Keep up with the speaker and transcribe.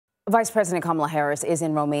Vice President Kamala Harris is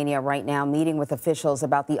in Romania right now meeting with officials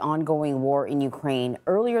about the ongoing war in Ukraine.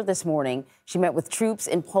 Earlier this morning, she met with troops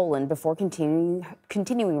in Poland before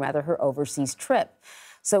continuing her overseas trip.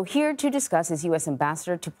 So here to discuss is U.S.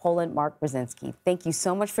 Ambassador to Poland, Mark Brzezinski. Thank you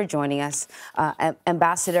so much for joining us,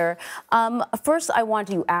 Ambassador. First, I want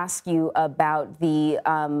to ask you about the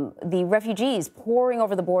refugees pouring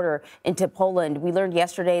over the border into Poland. We learned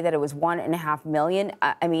yesterday that it was 1.5 million.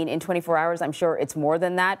 I mean, in 24 hours, I'm sure it's more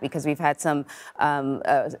than that because we've had some,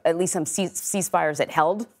 at least some ceasefires that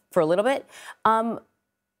held for a little bit.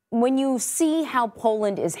 When you see how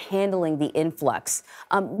Poland is handling the influx,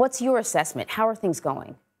 what's your assessment? How are things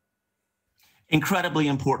going? Incredibly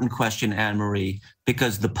important question, Anne-Marie,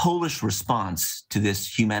 because the Polish response to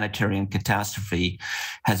this humanitarian catastrophe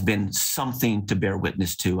has been something to bear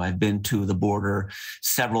witness to. I've been to the border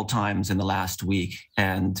several times in the last week,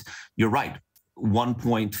 and you're right.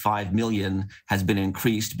 1.5 million has been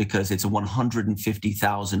increased because it's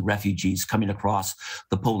 150,000 refugees coming across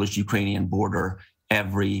the Polish-Ukrainian border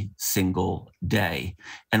every single day.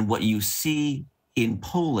 And what you see in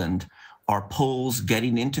Poland are Poles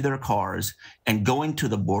getting into their cars and going to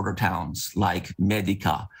the border towns like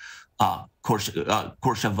Medyka,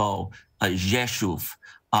 Korszawo, Rzeszów,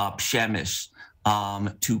 Przemyśl,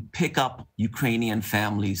 to pick up Ukrainian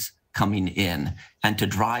families coming in and to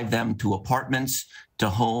drive them to apartments, to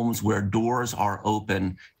homes where doors are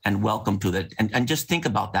open and welcome to that. And just think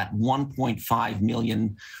about that, 1.5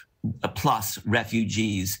 million plus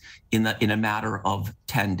refugees in a matter of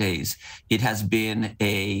 10 days. It has been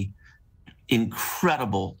an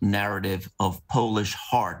incredible narrative of Polish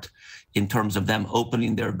heart in terms of them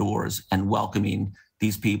opening their doors and welcoming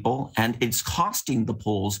these people. And it's costing the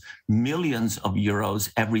Poles millions of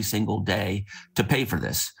euros every single day to pay for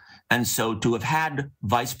this. And so to have had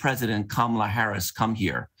Vice President Kamala Harris come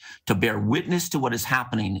here to bear witness to what is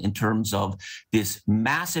happening in terms of this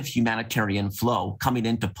massive humanitarian flow coming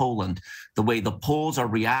into Poland, the way the Poles are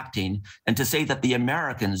reacting, and to say that the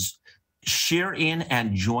Americans share in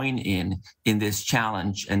and join in this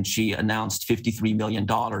challenge. And she announced $53 million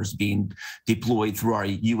being deployed through our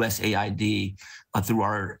USAID, through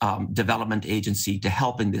our development agency to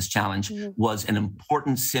help in this challenge, was an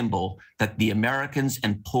important symbol that the Americans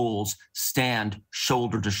and Poles stand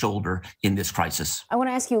shoulder to shoulder in this crisis. I want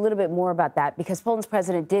to ask you a little bit more about that because Poland's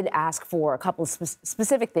president did ask for a couple of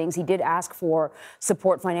specific things. He did ask for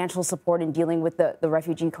support, financial support in dealing with the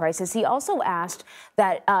refugee crisis. He also asked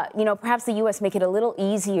that, perhaps the U.S. make it a little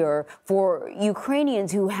easier for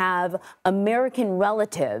Ukrainians who have American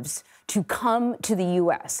relatives to come to the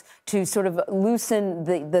U.S. to sort of loosen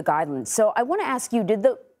the guidelines. So I want to ask you, did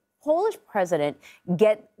the Polish president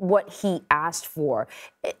get what he asked for?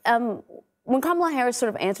 When Kamala Harris sort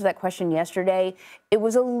of answered that question yesterday, it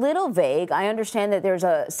was a little vague. I understand that there's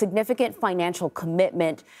a significant financial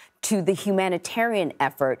commitment to the humanitarian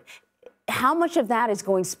effort. How much of that is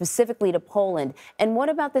going specifically to Poland? And what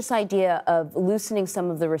about this idea of loosening some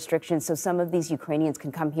of the restrictions so some of these Ukrainians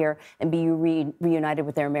can come here and be reunited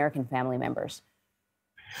with their American family members?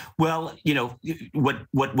 Well,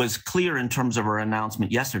 what was clear in terms of our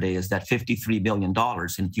announcement yesterday is that $53 billion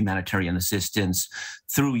in humanitarian assistance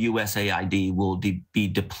through USAID will be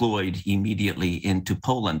deployed immediately into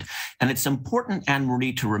Poland. And it's important,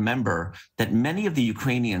 Anne-Marie, to remember that many of the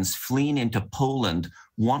Ukrainians fleeing into Poland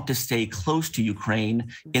want to stay close to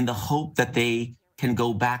Ukraine in the hope that they can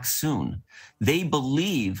go back soon. They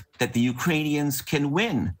believe that the Ukrainians can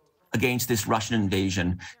win against this Russian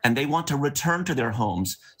invasion, and they want to return to their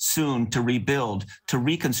homes soon to rebuild, to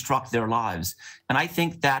reconstruct their lives. And I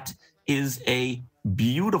think that is a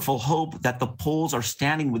beautiful hope that the Poles are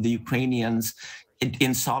standing with the Ukrainians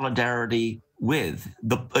in solidarity with.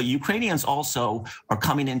 The Ukrainians also are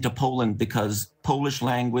coming into Poland because Polish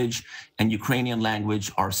language and Ukrainian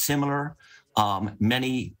language are similar.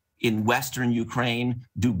 Many in Western Ukraine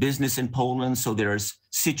do business in Poland, so there's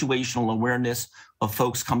situational awareness of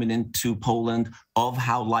folks coming into Poland, of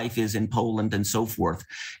how life is in Poland and so forth.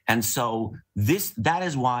 And so that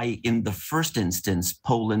is why in the first instance,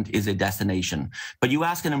 Poland is a destination. But you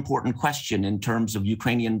ask an important question in terms of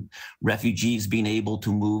Ukrainian refugees being able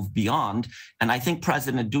to move beyond. And I think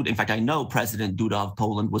President Duda, in fact, I know President Duda of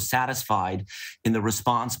Poland was satisfied in the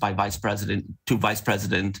response by Vice President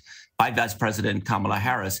Kamala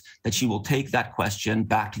Harris that she will take that question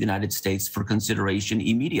back to the United States for consideration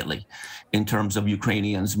immediately in terms of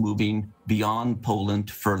Ukrainians moving beyond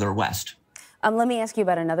Poland further west. Let me ask you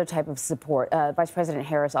about another type of support. Vice President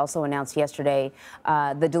Harris also announced yesterday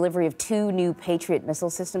the delivery of 2 new Patriot missile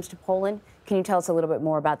systems to Poland. Can you tell us a little bit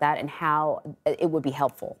more about that and how it would be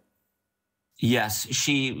helpful? Yes,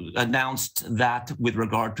 she announced that with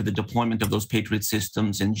regard to the deployment of those Patriot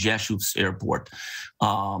systems in Rzeszów's airport,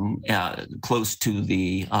 close to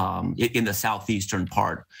in the southeastern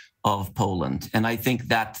part of Poland. And I think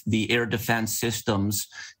that the air defense systems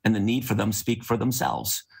and the need for them speak for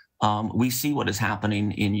themselves. We see what is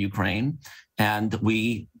happening in Ukraine, and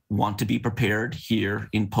we want to be prepared here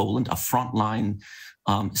in Poland, a frontline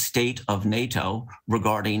state of NATO,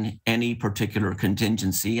 regarding any particular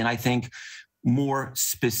contingency. And I think more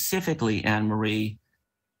specifically, Anne-Marie,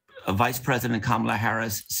 Vice President Kamala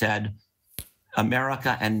Harris said,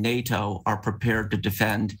 America and NATO are prepared to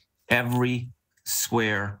defend every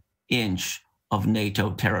square inch of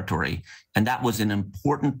NATO territory. And that was an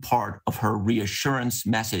important part of her reassurance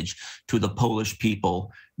message to the Polish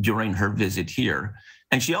people during her visit here.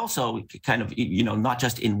 And she also kind of, not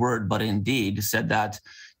just in word, but in deed, said that,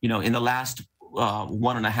 in the last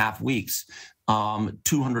 1.5 weeks,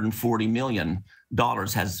 $240 million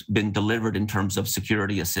has been delivered in terms of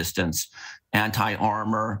security assistance,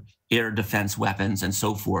 anti-armor, air defense weapons, and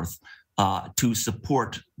so forth, to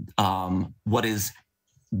support what is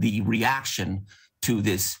the reaction to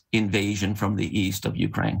this invasion from the east of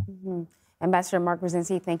Ukraine. Ambassador Mark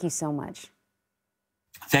Brzezinski, thank you so much.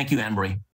 Thank you, Anne-Marie.